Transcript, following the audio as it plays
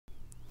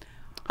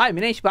Hi,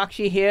 Minesh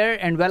Baxi here,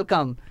 and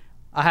welcome.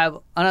 I have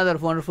another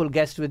wonderful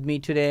guest with me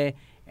today,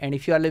 and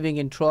if you are living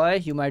in Troy,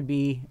 you might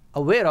be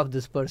aware of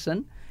this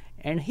person.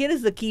 And here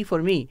is the key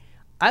for me.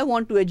 I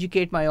want to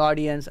educate my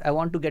audience. I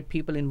want to get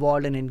people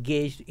involved and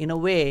engaged in a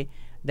way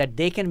that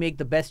they can make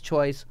the best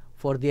choice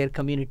for their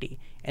community.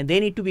 And they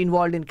need to be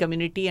involved in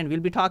community, and we'll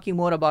be talking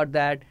more about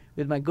that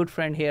with my good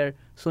friend here,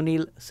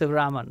 Sunil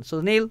Sivaraman.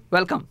 So, Sunil,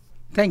 welcome.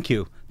 Thank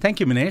you. Thank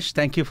you, Minesh.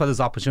 Thank you for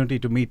this opportunity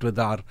to meet with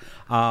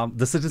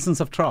the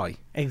citizens of Troy.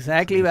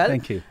 Exactly. Well,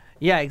 thank you.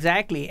 Yeah,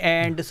 exactly.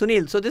 And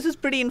Sunil, so this is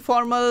pretty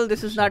informal.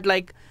 This is not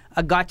like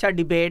a gotcha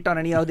debate or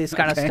any of this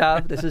kind of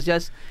stuff. This is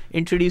just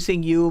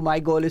introducing you. My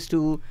goal is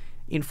to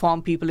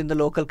inform people in the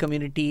local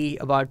community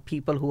about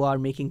people who are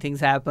making things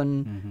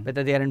happen,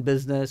 whether they are in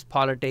business,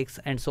 politics,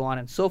 and so on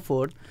and so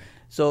forth.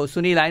 So,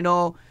 Sunil, I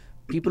know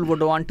people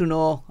would want to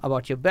know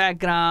about your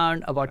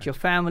background, about your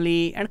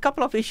family, and a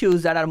couple of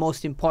issues that are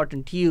most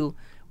important to you,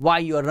 why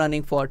you are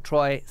running for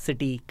Troy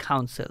City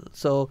Council.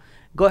 So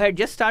go ahead,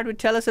 just start with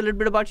tell us a little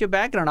bit about your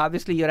background.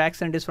 Obviously, your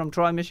accent is from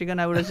Troy, Michigan,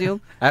 I would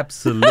assume.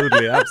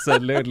 Absolutely,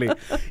 absolutely.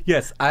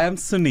 Yes, I am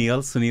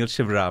Sunil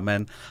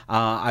Sivaraman.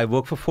 I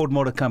work for Ford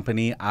Motor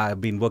Company.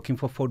 I've been working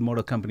for Ford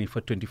Motor Company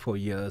for 24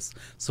 years,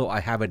 so I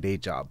have a day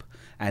job.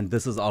 And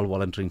this is all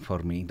volunteering for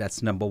me.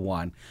 That's number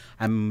one.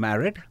 I'm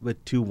married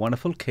with two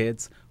wonderful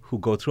kids who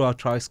go through our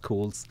Troy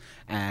schools.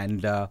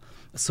 And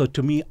so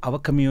to me, our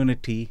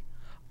community,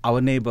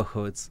 our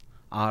neighborhoods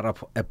are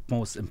of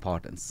utmost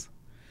importance.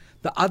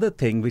 The other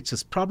thing, which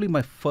is probably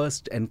my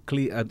first and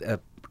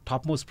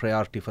topmost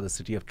priority for the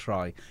city of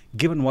Troy,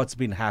 given what's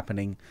been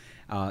happening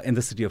in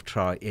the city of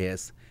Troy,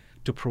 is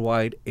to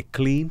provide a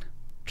clean,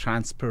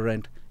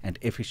 transparent, and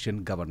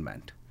efficient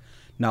government.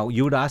 Now,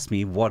 you would ask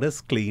me, what is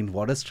clean,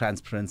 what is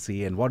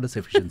transparency, and what does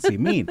efficiency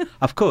mean?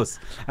 Of course,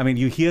 I mean,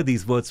 you hear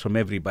these words from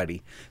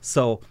everybody.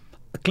 So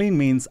clean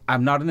means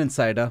I'm not an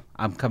insider.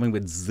 I'm coming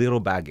with zero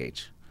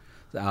baggage.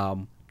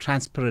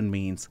 Transparent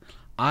means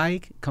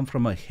I come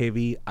from a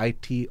heavy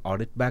IT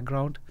audit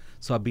background,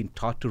 so I've been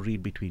taught to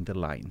read between the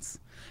lines.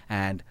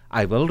 And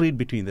I will read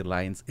between the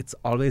lines. It's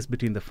always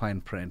between the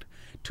fine print.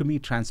 To me,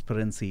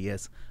 transparency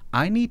is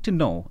I need to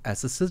know,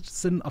 as a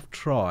citizen of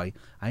Troy,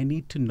 I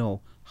need to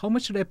know how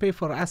much should I pay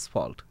for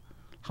asphalt?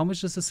 How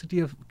much does the city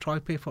of Troy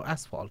pay for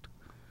asphalt?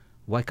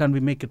 Why can't we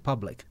make it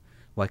public?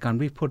 Why can't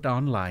we put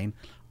online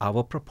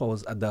our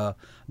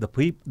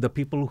the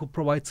people who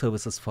provide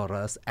services for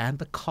us and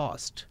the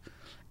cost,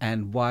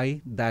 and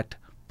why that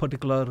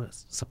particular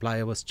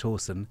supplier was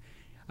chosen,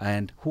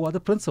 and who are the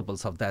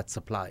principals of that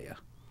supplier?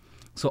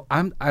 So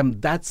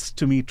that's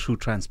to me true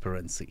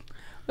transparency.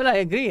 Well, I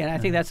agree, and I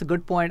think that's a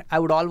good point. I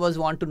would always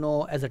want to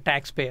know, as a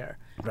taxpayer,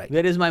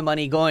 where is my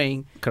money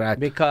going? Correct.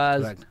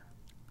 Because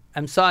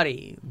I'm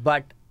sorry,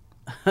 but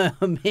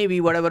maybe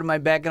whatever my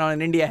background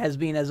in India has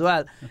been as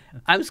well,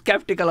 I'm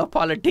skeptical of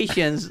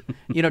politicians,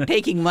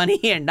 taking money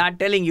and not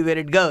telling you where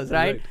it goes,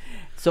 right?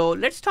 So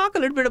let's talk a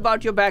little bit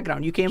about your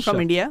background. You came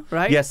from India,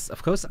 right? Yes,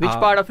 of course. Which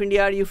part of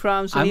India are you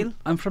from, Sunil?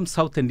 I'm from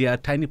South India, a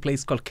tiny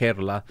place called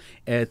Kerala.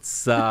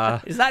 It's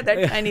it's not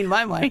that tiny in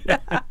my mind.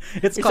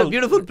 It's a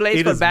beautiful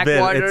place for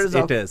backwaters.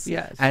 It is.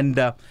 Yes. And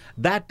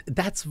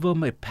that's where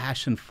my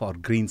passion for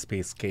green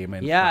space came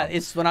in. Yeah,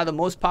 it's one of the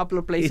most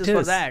popular places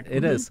for that.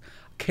 It is.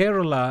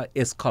 Kerala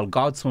is called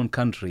God's own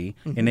country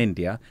in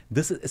India.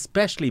 This is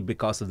especially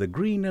because of the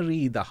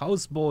greenery, the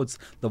houseboats,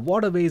 the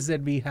waterways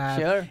that we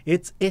have. Sure.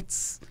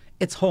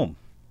 It's home.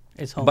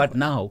 It's home. But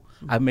now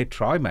I've made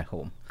Troy my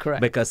home.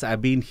 Correct. Because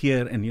I've been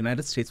here in the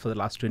United States for the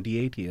last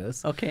 28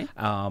 years. Okay.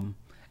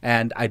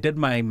 And I did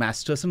my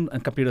master's in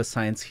computer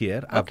science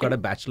here. I've got a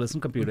bachelor's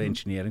in computer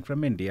engineering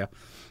from India.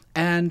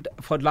 And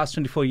for the last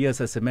 24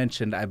 years, as I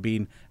mentioned, I've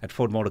been at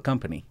Ford Motor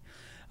Company.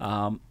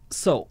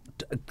 So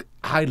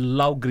I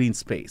love green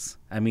space.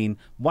 I mean,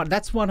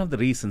 that's one of the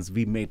reasons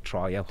we made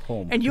Troy a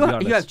home. And you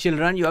have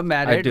children. You are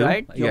married,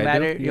 right? You're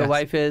married. Your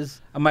wife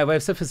is? My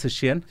wife's a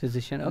physician.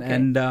 Physician, okay.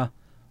 And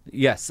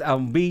yes,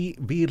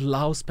 we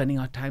love spending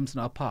our times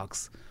in our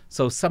parks.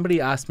 So somebody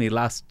asked me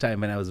last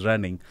time when I was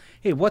running,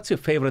 hey, what's your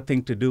favorite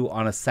thing to do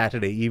on a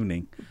Saturday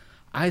evening?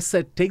 I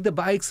said, take the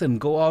bikes and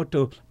go out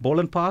to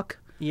Boland Park.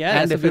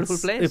 Yeah, it's a beautiful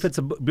place. If it's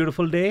a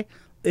beautiful day.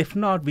 If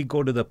not, we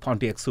go to the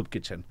Pontiac Soup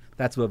Kitchen.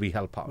 That's where we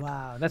help out.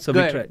 Wow, that's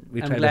good.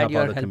 We try I'm to glad help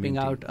you're helping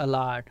out a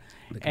lot.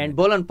 And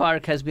Boland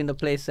Park has been the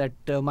place that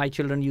my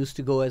children used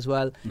to go as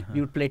well.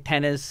 We would play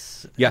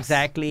tennis. Yes.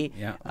 Exactly.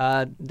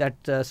 Yeah.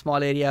 That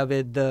small area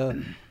with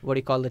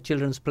the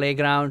children's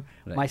playground.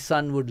 Right. My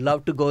son would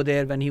love to go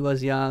there when he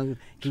was young.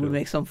 He would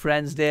make some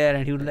friends there,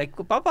 and he would like,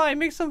 Papa, I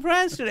make some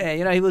friends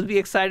today. He would be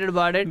excited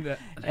about it.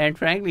 And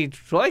frankly,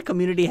 Troy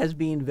community has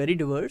been very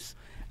diverse.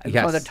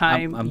 Yes. For the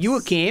time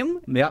you came.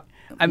 Yeah.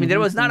 I mean, there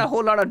was not a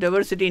whole lot of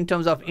diversity in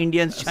terms of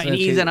Indians,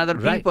 Chinese, and other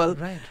people.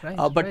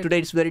 But today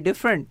it's very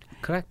different.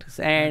 Correct.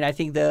 And I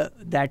think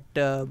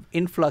that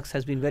influx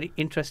has been very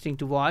interesting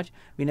to watch.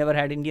 We never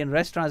had Indian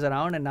restaurants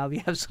around, and now we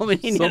have so many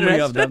Indian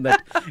restaurants. Of them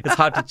that it's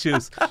hard to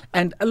choose.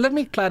 And let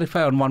me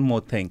clarify on one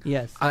more thing.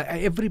 Yes.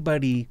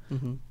 Everybody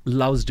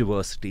loves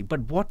diversity,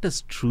 but what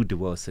is true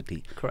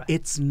diversity? Correct.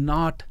 It's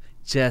not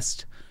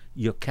just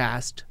your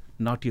caste,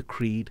 not your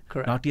creed,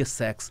 Correct. not your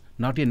sex,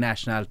 not your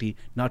nationality,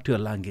 not your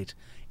language.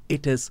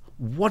 It is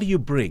what do you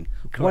bring?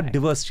 Correct. What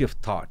diversity of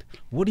thought?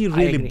 What do you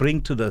really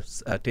bring to the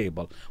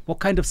table? What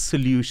kind of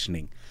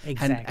solutioning?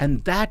 Exactly.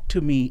 And that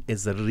to me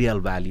is a real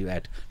value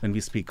add when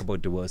we speak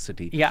about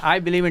diversity. Yeah, I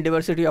believe in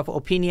diversity of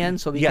opinion,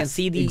 so we can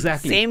see the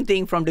same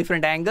thing from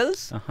different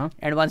angles.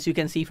 And once you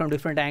can see from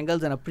different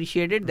angles and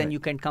appreciate it, then you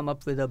can come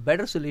up with a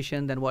better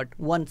solution than what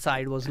one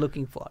side was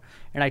looking for.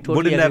 And I totally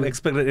wouldn't have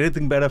expected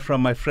anything better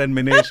from my friend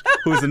Minesh,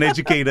 who's an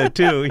educator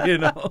too, you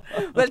know.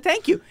 Well,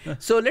 thank you.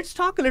 So let's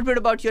talk a little bit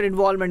about your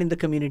involvement in the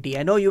community.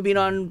 I know you've been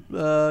on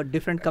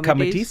different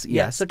committees.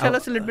 Yes. So tell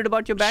us a little bit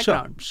about your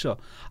background. Sure.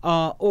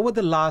 Over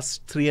the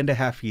last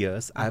 3.5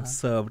 years, I've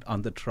served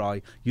on the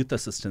Troy Youth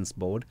Assistance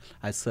Board.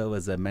 I serve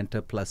as a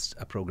Mentor Plus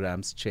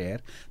programs chair.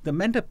 The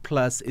Mentor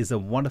Plus is a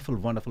wonderful,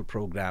 wonderful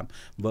program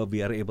where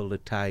we are able to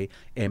tie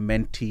a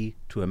mentee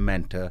to a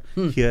mentor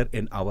here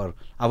in our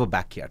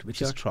backyard,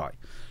 which is Troy.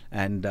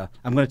 And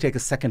I'm going to take a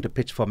second to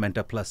pitch for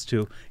Mentor Plus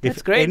too.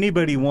 If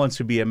anybody wants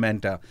to be a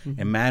mentor,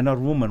 a man or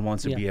woman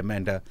wants to be a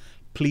mentor,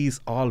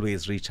 please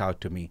always reach out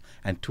to me.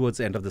 And towards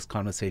the end of this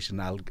conversation,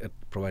 I'll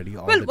provide you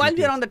all the details. Well, while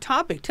we're on the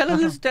topic, tell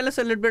us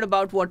a little bit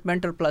about what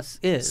Mentor Plus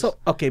is. So,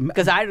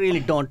 because I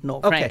really don't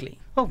know, frankly.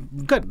 Oh,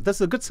 good. That's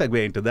a good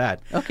segue into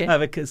that. Okay.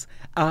 Because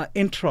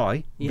in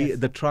Troy,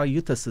 the Troy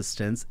Youth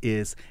Assistance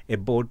is a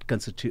board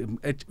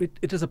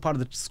it is a part of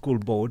the school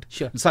board.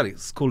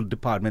 School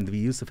department. We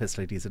use the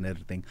facilities and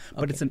everything.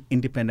 But it's an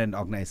independent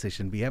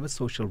organization. We have a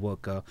social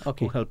worker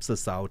who helps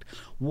us out.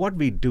 What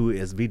we do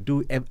is we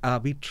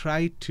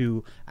try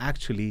to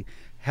actually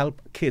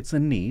help kids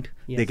in need.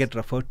 They get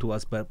referred to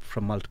us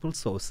from multiple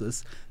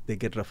sources. They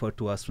get referred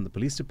to us from the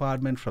police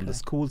department, from the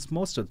schools,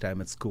 most of the time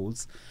it's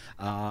schools,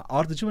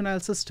 or the juvenile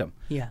system.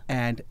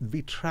 And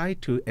we try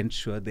to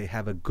ensure they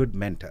have a good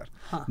mentor.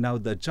 Now,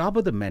 the job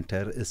of the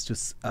mentor is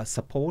to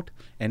support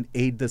and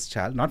aid this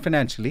child, not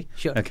financially,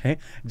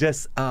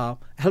 just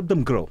help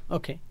them grow.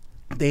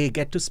 They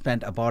get to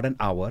spend about an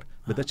hour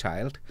with the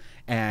child,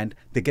 and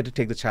they get to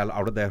take the child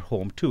out of their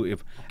home too.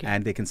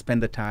 And they can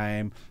spend the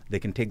time, they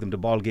can take them to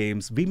ball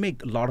games. We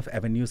make a lot of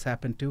avenues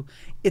happen too.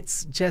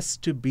 It's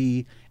just to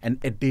be an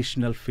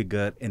additional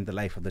figure in the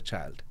life of the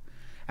child.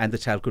 And the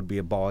child could be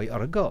a boy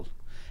or a girl.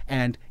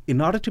 And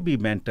in order to be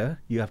mentor,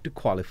 you have to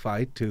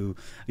qualify you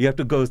have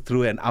to go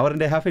through an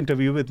 1.5-hour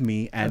interview with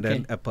me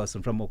and a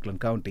person from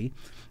Oakland County.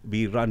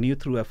 We run you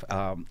through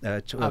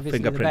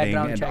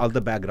fingerprinting and all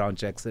the background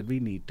checks that we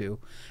need to.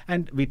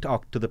 And we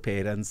talk to the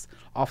parents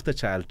of the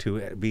child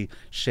too. We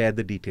share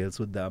the details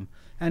with them.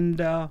 And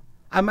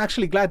I'm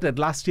actually glad that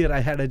last year I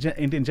had an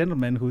Indian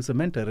gentleman who's a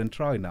mentor in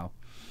Troy now.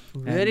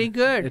 Very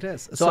good. It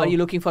is. So are you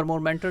looking for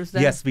more mentors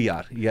then? Yes, we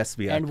are.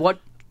 And what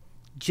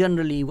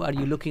generally are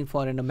you looking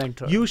for in a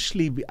mentor?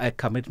 Usually a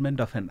commitment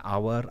of an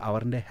hour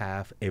and a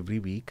half every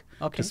week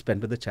to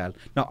spend with the child.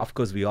 Now, of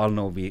course, we all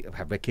know we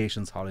have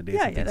vacations, holidays,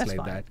 and things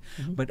like that.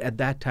 But at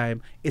that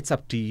time, it's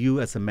up to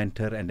you as a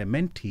mentor and a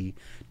mentee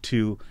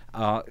to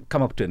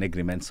come up to an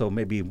agreement. So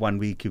maybe 1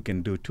 week you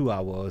can do 2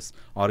 hours,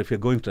 or if you're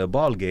going to a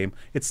ball game,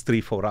 it's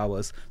 3-4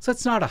 hours. So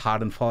it's not a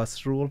hard and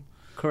fast rule.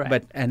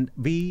 Correct. And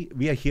we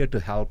are here to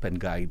help and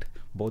guide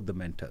both the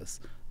mentors.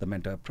 The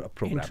mentor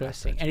program.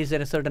 Interesting. And is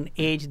there a certain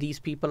age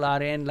these people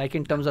are in, like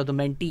in terms of the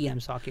mentee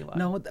I'm talking about?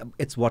 No,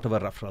 it's whatever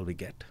referral we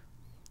get.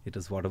 It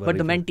is whatever. But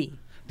the mentee?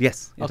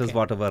 Yes, it is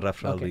whatever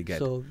referral we get.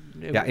 So,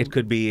 it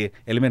could be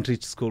elementary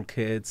school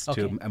kids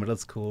to a middle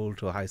school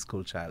to a high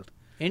school child.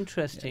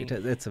 Interesting.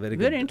 It's a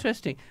very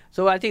interesting.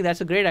 So I think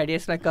that's a great idea.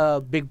 It's like a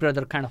big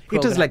brother kind of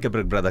program. It is like a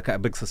big brother,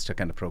 big sister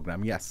kind of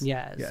program. Yes.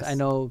 I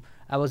know.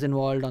 I was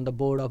involved on the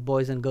board of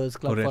Boys and Girls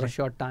Club for a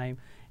short time.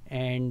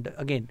 And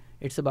again,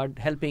 it's about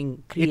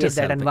helping create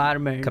that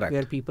environment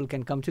where people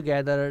can come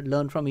together,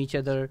 learn from each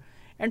other,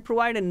 and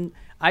provide. And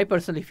I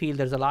personally feel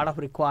there's a lot of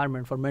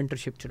requirement for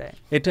mentorship today.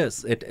 It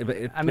is.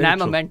 I mean,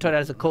 I'm a mentor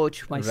as a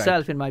coach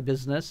myself in my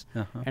business,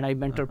 and I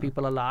mentor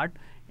people a lot.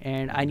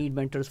 And I need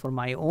mentors for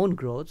my own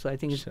growth. So I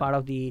think it's part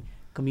of the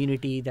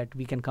community that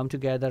we can come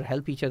together,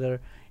 help each other,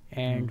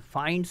 and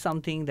find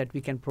something that we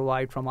can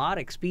provide from our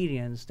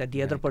experience that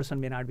the other person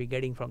may not be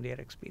getting from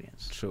their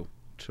experience. True.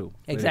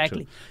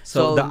 Exactly. True.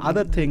 So the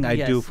other thing I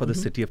do for the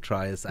city of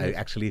Troy is I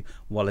actually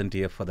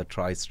volunteer for the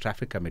Troy's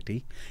Traffic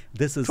Committee.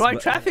 This is Troy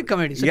Traffic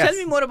Committee. So tell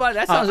me more about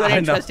that. Sounds very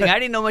interesting. I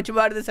didn't know much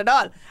about this at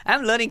all.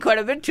 I'm learning quite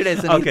a bit today,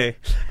 Sunil. Okay.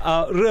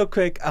 Real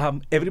quick,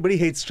 everybody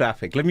hates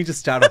traffic. Let me just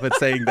start off with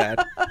saying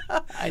that.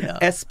 I know.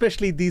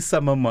 Especially these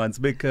summer months,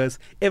 because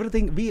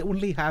we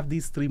only have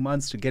these 3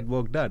 months to get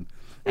work done.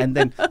 And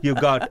then you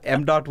got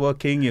MDOT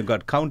working, you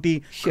got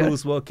county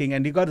crews working,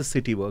 and you got the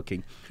city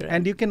working. Correct.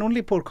 And you can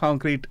only pour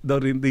concrete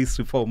in these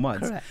 4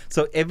 months. Correct.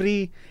 So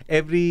every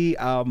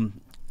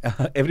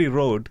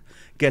road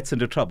gets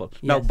into trouble.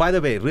 Yes. Now, by the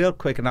way, real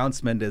quick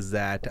announcement is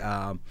that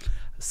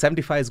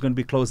 75 is going to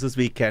be closed this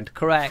weekend.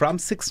 Correct. From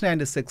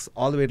 696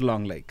 all the way to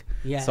Long Lake.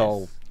 Yes.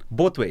 So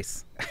both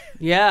ways.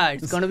 Yeah,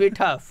 it's going to be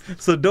tough.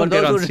 So don't For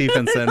get those on who-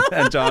 Stephenson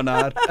and John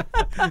R.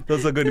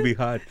 Those are going to be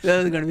hard.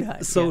 Those are going to be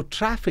hard. So yeah.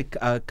 traffic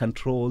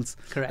controls,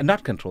 Correct.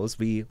 not controls,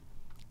 we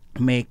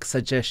make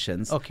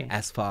suggestions Okay.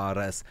 as far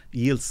as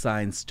yield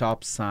signs,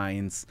 stop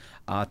signs,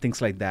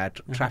 things like that,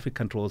 traffic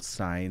control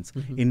signs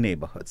in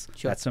neighborhoods.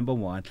 Sure. That's number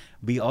one.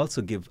 We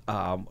also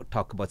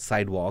talk about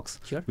sidewalks.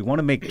 Sure. We want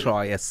to make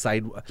Troy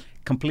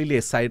completely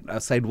a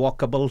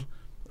sidewalkable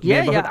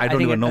Yeah, neighborhood. yeah, I I don't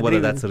think even know I whether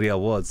agree that's a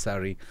real word,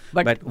 sorry.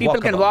 But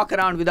people can walkable. walk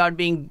around without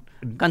being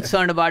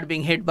concerned about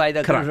being hit by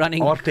the Correct.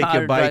 running Or take car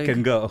your bike driving.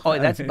 and go. Oh,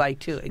 that's bike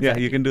too. Exactly. Yeah,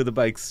 you can do the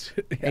bikes.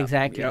 Yeah,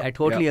 Exactly. yeah, I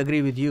totally yeah.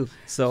 agree with you.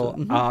 So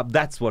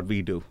that's what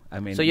we do.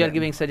 I mean, So you're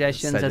giving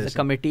suggestions as a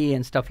committee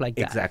and stuff like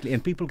that. Exactly,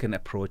 and people can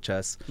approach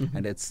us,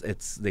 and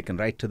they can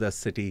write to the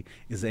city.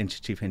 Is the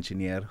chief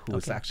engineer who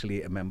is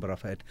actually a member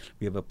of it.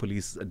 We have a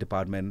police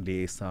department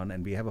liaison,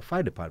 and we have a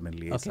fire department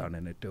liaison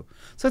in it too.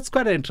 So it's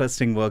quite an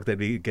interesting work that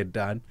we get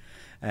done,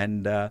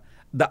 and.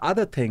 The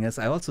other thing is,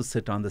 I also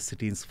sit on the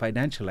city's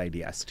financial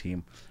ideas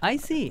team. I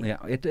see. Yeah,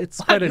 it's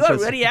Wow, quite you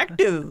interesting. are very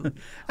active.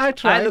 I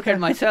try. I look at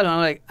myself and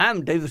I'm like,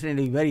 I'm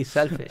definitely very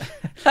selfish.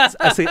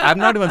 See, I've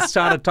not even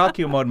started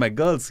talking about my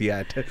girls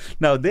yet.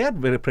 Now, they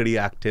are pretty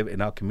active in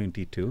our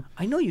community too.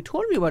 I know you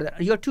told me about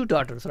that. You have 2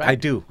 daughters, right? I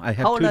do. I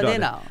have How old 2 are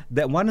daughters.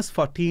 they now? One is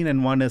 14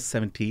 and one is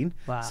 17.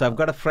 Wow. So I've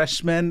got a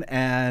freshman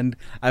and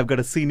I've got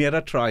a senior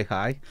at Troy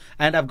High,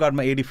 and I've got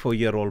my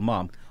 84-year-old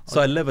mom. So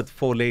I live with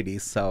 4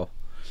 ladies. So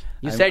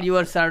You said you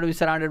were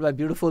surrounded by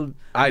beautiful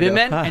I know.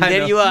 women, and I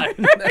there know. you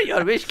are.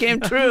 Your wish came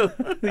true.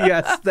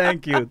 yes,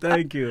 thank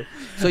you.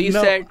 So you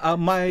No, said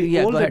my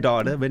Yeah, go older ahead.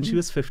 daughter, when she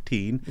was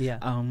 15,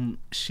 Yeah.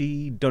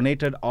 she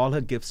donated all her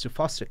gifts to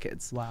foster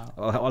kids. Wow.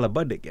 All her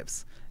birthday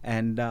gifts,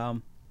 and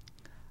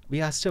we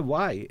asked her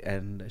why,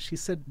 and she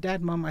said,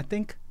 "Dad, Mom, I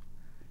think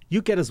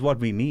you get us what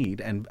we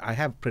need, and I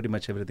have pretty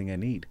much everything I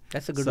need."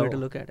 That's a good way to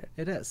look at it.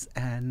 It is,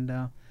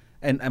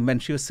 and when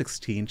she was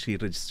 16, she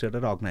registered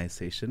an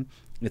organization.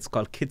 It's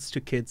called Kids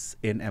to Kids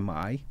in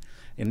MI,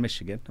 in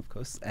Michigan, of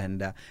course.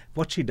 And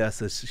what she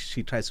does is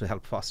she tries to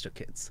help foster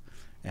kids.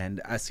 And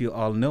as you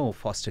all know,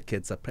 foster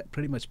kids are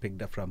pretty much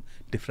picked up from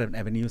different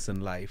avenues in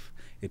life.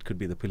 It could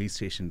be the police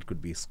station, it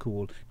could be a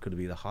school, it could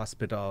be the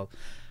hospital,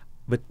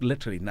 with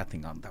literally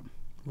nothing on them.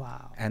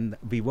 Wow. And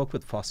we work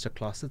with foster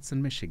closets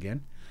in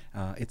Michigan.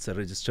 It's a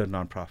registered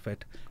nonprofit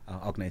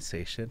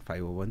organization,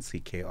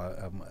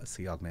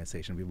 501c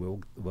organization. We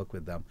work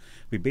with them.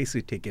 We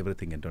basically take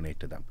everything and donate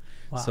to them.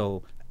 Wow.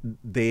 So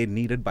they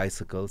needed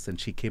bicycles, and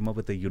she came up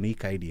with a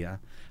unique idea,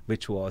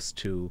 which was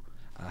to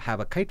have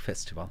a kite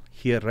festival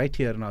right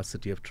here in our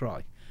city of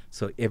Troy.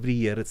 So every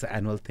year it's an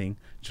annual thing.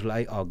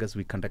 July, August,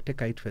 we conduct a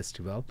kite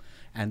festival,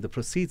 and the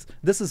proceeds.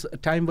 This is a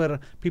time where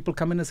people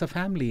come in as a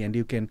family, and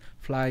you can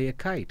fly a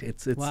kite.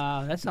 It's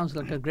Wow, that sounds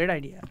like a great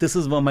idea. This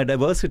is where my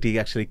diversity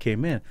actually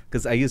came in,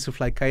 because I used to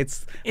fly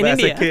kites In as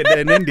India. a kid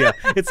in India.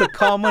 It's a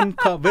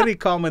very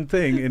common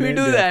thing in We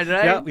India. do that,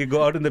 right? Yeah, we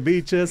go out in the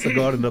beaches, we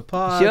go out in the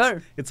parks.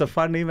 Sure. It's a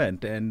fun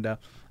event, and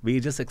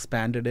we just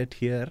expanded it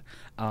here,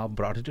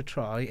 brought it to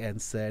Troy,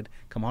 and said,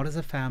 come out as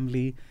a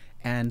family,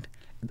 and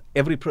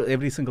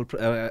every single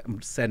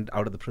cent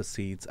out of the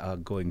proceeds are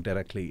going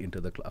directly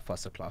into the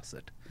foster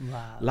closet.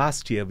 Wow.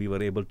 Last year, we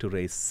were able to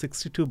raise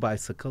 62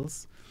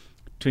 bicycles,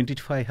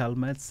 25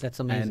 helmets, That's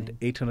amazing. and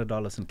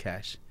 $800 in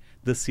cash.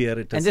 This year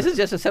it is. And this is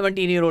just a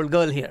 17-year-old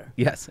girl here.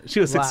 Yes, she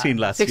was 16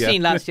 Wow. last year.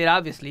 16 last year,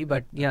 obviously,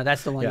 but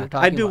that's the one Yeah. you're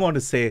talking I do about. want to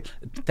say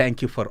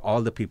thank you for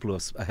all the people who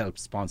have helped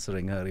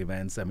sponsoring her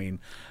events. I mean,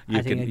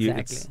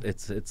 Exactly.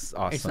 it's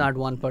awesome. It's not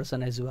one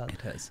person as well.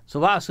 It is. So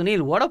wow,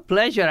 Sunil, what a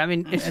pleasure. I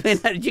mean, it's been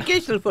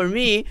educational for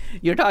me.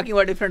 You're talking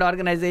about different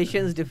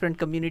organizations, different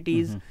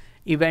communities,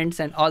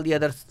 events, and all the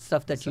other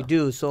stuff that you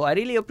do. So I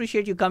really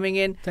appreciate you coming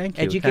in, Thank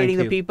you. educating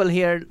Thank the you. people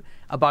here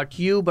about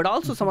you, but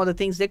also some of the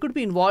things they could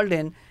be involved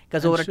in,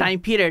 because over a sure. time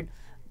period,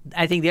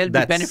 I think they'll be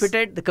That's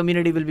benefited. The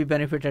community will be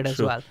benefited as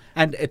True. well.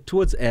 And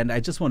towards the end, I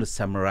just want to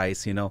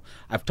summarize.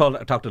 I've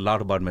talked a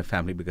lot about my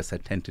family because I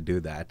tend to do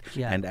that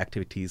and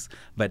activities.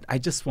 But I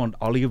just want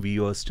all your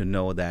viewers to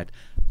know that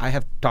I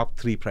have top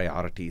 3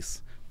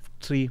 priorities,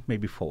 3,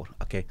 maybe 4.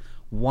 Okay,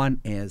 one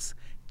is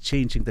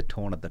changing the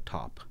tone at the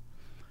top.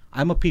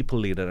 I'm a people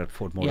leader at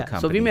Ford Motor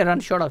Company. So we may run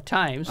short of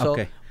time. So,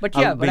 Okay. but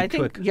I'll but be I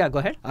think quick. go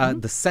ahead.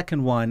 The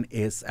second one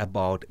is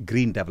about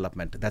green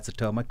development. That's a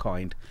term I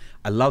coined.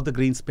 I love the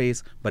green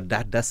space, but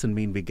that doesn't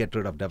mean we get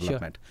rid of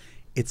development.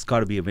 It's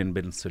got to be a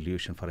win-win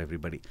solution for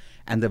everybody.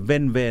 And the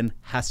win-win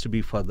has to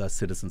be for the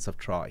citizens of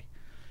Troy.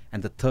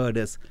 And the third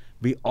is,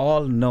 we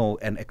all know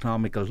an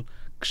economical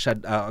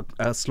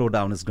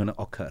slowdown is going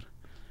to occur.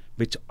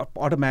 which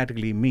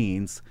automatically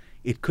means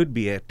it could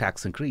be a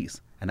tax increase.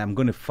 And I'm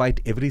going to fight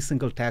every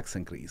single tax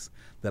increase.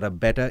 There are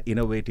better,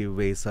 innovative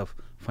ways of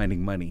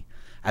finding money.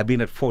 I've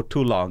been at Ford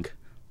too long.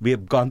 We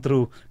have gone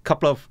through a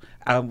couple of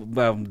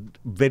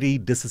very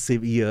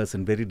decisive years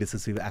and very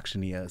decisive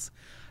action years.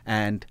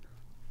 And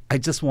I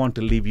just want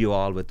to leave you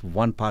all with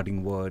one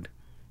parting word.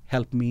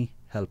 Help me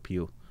help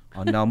you.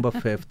 On November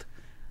 5th,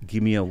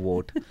 give me a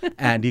vote.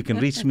 And you can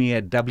reach me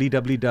at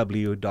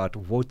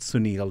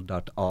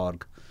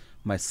www.votesunil.org.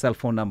 My cell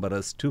phone number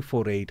is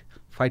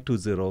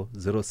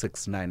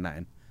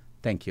 248-520-0699.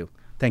 Thank you.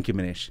 Thank you,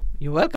 Minesh. You're welcome.